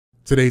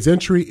Today's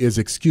entry is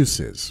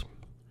excuses.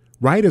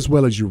 Write as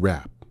well as you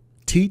rap.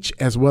 Teach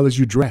as well as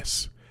you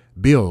dress.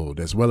 Build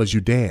as well as you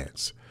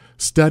dance.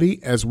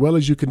 Study as well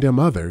as you condemn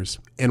others,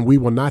 and we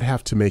will not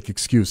have to make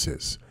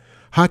excuses.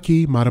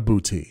 Haki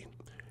Marabuti.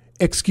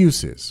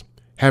 Excuses.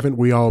 Haven't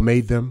we all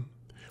made them?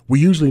 We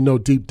usually know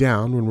deep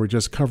down when we're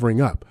just covering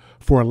up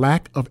for a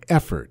lack of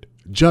effort,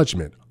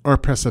 judgment, or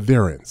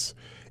perseverance.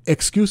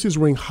 Excuses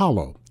ring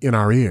hollow in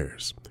our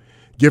ears.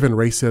 Given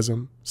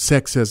racism,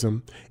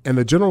 sexism, and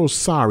the general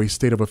sorry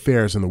state of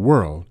affairs in the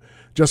world,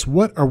 just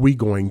what are we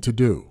going to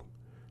do?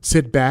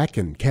 Sit back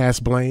and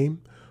cast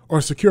blame, or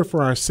secure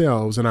for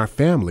ourselves and our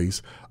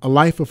families a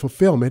life of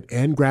fulfillment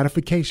and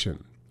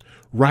gratification?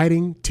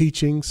 Writing,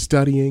 teaching,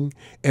 studying,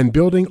 and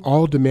building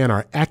all demand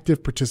our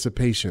active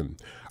participation,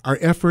 our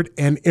effort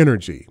and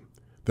energy.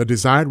 The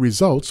desired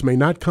results may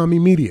not come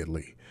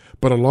immediately,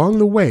 but along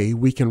the way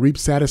we can reap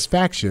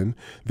satisfaction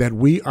that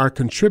we are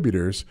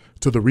contributors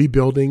to the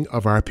rebuilding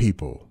of our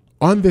people.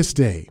 On this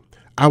day,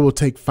 I will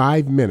take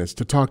 5 minutes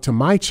to talk to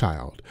my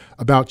child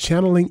about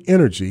channeling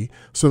energy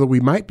so that we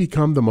might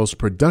become the most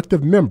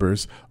productive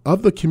members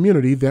of the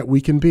community that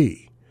we can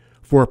be.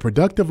 For a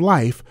productive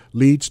life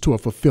leads to a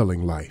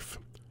fulfilling life.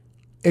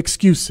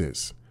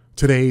 Excuses.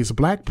 Today's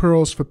Black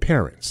Pearls for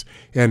Parents.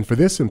 And for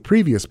this and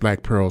previous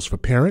Black Pearls for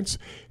Parents,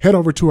 head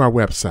over to our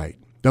website,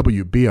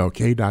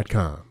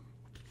 wblk.com.